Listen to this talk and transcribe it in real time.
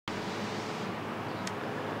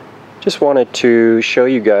Just wanted to show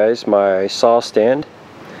you guys my saw stand,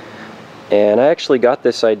 and I actually got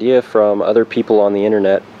this idea from other people on the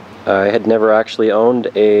internet. I had never actually owned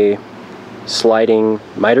a sliding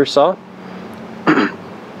miter saw.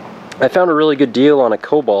 I found a really good deal on a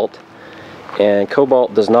Kobalt, and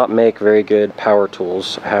Kobalt does not make very good power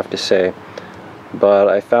tools, I have to say, but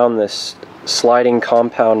I found this sliding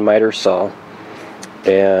compound miter saw,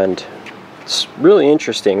 and it's really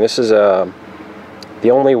interesting. This is the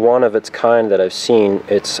only one of its kind that I've seen.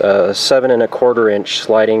 It's a 7 1/4 inch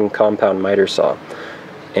sliding compound miter saw,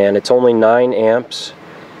 and it's only 9 amps,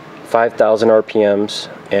 5,000 RPMs,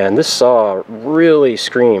 and this saw really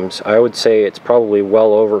screams. I would say it's probably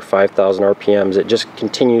well over 5,000 RPMs. It just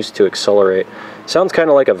continues to accelerate. Sounds kind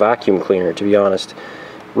of like a vacuum cleaner, to be honest.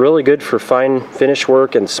 Really good for fine finish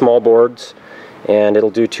work and small boards, and it'll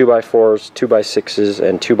do 2x4s, 2x6s,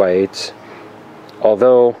 and 2x8s.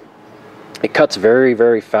 Although it cuts very,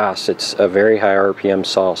 very fast. It's a very high RPM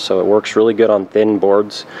saw, so it works really good on thin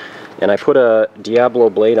boards. And I put a Diablo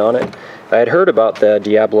blade on it. I had heard about the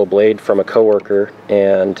Diablo blade from a coworker,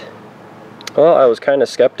 and well, I was kind of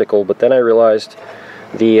skeptical, but then I realized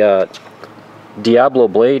the Diablo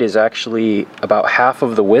blade is actually about half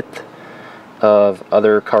of the width of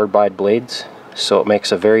other carbide blades, so it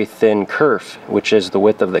makes a very thin kerf, which is the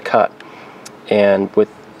width of the cut. And with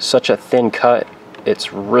such a thin cut,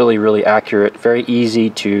 it's really, really accurate, very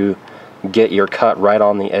easy to get your cut right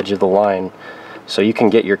on the edge of the line. So you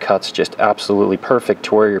can get your cuts just absolutely perfect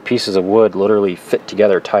to where your pieces of wood literally fit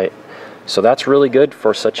together tight. So that's really good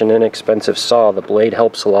for such an inexpensive saw. The blade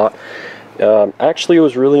helps a lot. Actually, I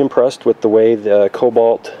was really impressed with the way the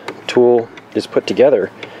Kobalt tool is put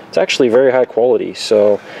together. It's actually very high quality,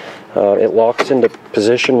 so it locks into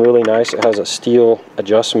position really nice. It has a steel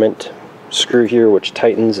adjustment screw here which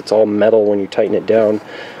tightens. It's all metal when you tighten it down,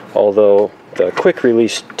 although the quick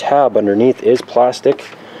release tab underneath is plastic,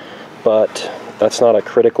 but that's not a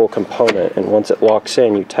critical component, and once it locks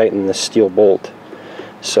in, you tighten the steel bolt.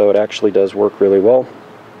 So it actually does work really well,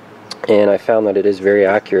 and I found that it is very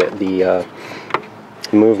accurate. The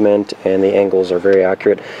movement and the angles are very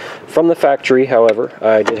accurate. From the factory, however,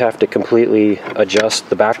 I did have to completely adjust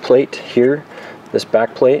the back plate here, this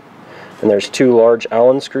back plate. And there's 2 large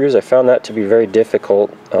Allen screws. I found that to be very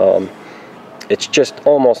difficult. It's just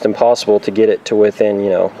almost impossible to get it to within,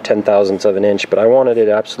 10,000ths of an inch, but I wanted it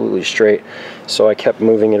absolutely straight, so I kept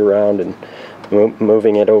moving it around and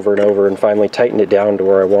moving it over and over, and finally tightened it down to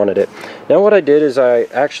where I wanted it. Now what I did is I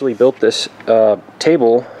actually built this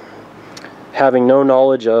table having no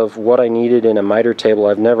knowledge of what I needed in a miter table.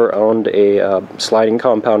 I've never owned a sliding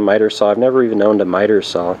compound miter saw. I've never even owned a miter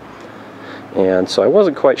saw. And so I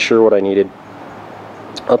wasn't quite sure what I needed.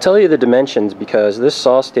 I'll tell you the dimensions because this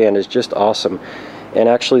saw stand is just awesome. And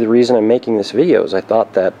actually the reason I'm making this video is I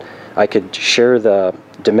thought that I could share the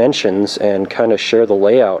dimensions and kind of share the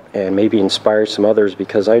layout and maybe inspire some others,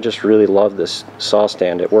 because I just really love this saw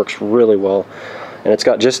stand. It works really well, and it's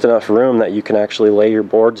got just enough room that you can actually lay your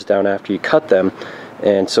boards down after you cut them.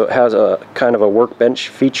 And so it has a kind of a workbench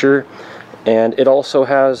feature. And it also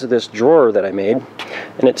has this drawer that I made,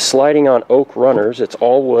 and it's sliding on oak runners. It's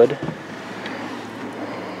all wood.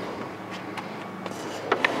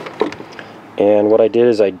 And what I did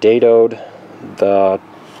is I dadoed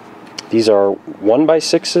these are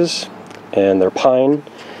 1x6s, and they're pine,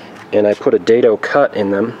 and I put a dado cut in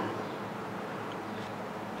them.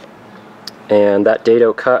 And that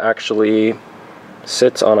dado cut actually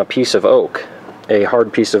sits on a piece of oak, a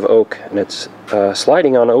hard piece of oak, and it's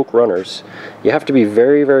sliding on oak runners. You have to be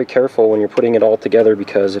very, very careful when you're putting it all together,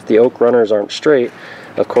 because if the oak runners aren't straight,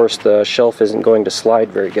 of course the shelf isn't going to slide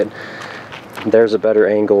very good. There's a better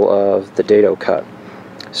angle of the dado cut.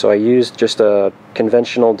 So I used just a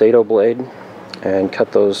conventional dado blade and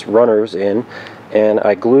cut those runners in, and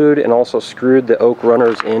I glued and also screwed the oak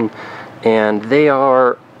runners in, and they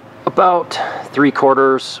are about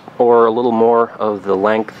 3/4 or a little more of the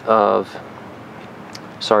length of,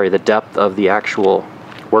 the depth of the actual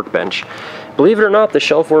workbench. Believe it or not, the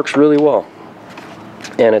shelf works really well,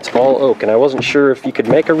 and it's all oak. And I wasn't sure if you could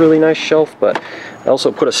make a really nice shelf, but I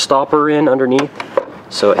also put a stopper in underneath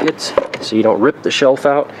so it hits, so you don't rip the shelf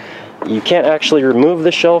out. You can't actually remove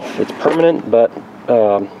the shelf, it's permanent, but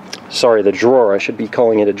the drawer, I should be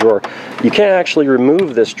calling it a drawer. You can't actually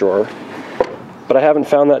remove this drawer, but I haven't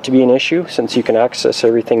found that to be an issue since you can access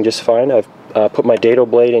everything just fine. I've put my dado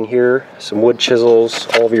blade in here, some wood chisels,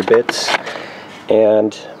 all of your bits,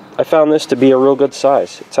 and I found this to be a real good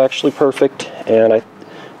size. It's actually perfect, and I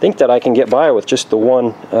think that I can get by with just the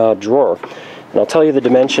one drawer. And I'll tell you the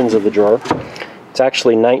dimensions of the drawer. It's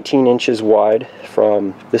actually 19 inches wide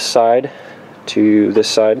from this side to this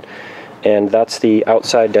side, and that's the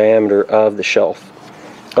outside diameter of the shelf,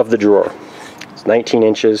 of the drawer. It's 19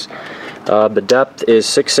 inches. The depth is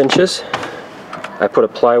 6 inches. I put a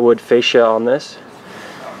plywood fascia on this,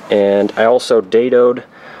 and I also dadoed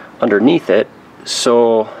underneath it,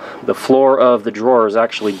 so the floor of the drawer is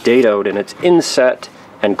actually dadoed and it's inset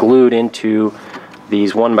and glued into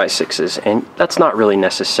these 1x6s, and that's not really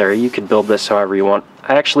necessary. You could build this however you want.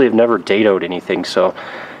 I actually have never dadoed anything, so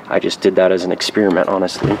I just did that as an experiment,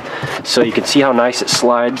 honestly. So you can see how nice it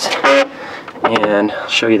slides, and I'll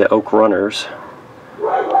show you the oak runners.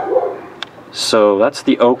 So that's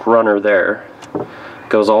the oak runner there.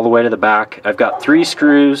 Goes all the way to the back. I've got 3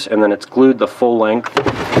 screws, and then it's glued the full length.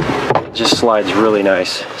 It just slides really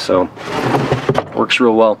nice, so works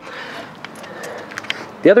real well.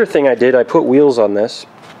 The other thing I did, I put wheels on this,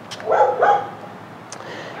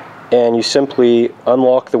 and you simply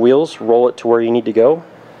unlock the wheels, roll it to where you need to go,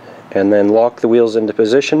 and then lock the wheels into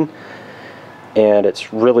position, and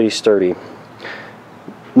it's really sturdy.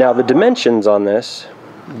 Now the dimensions on this,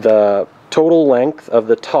 the total length of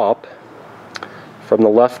the top from the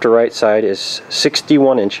left to right side is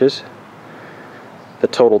 61 inches. The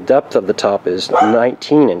total depth of the top is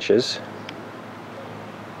 19 inches.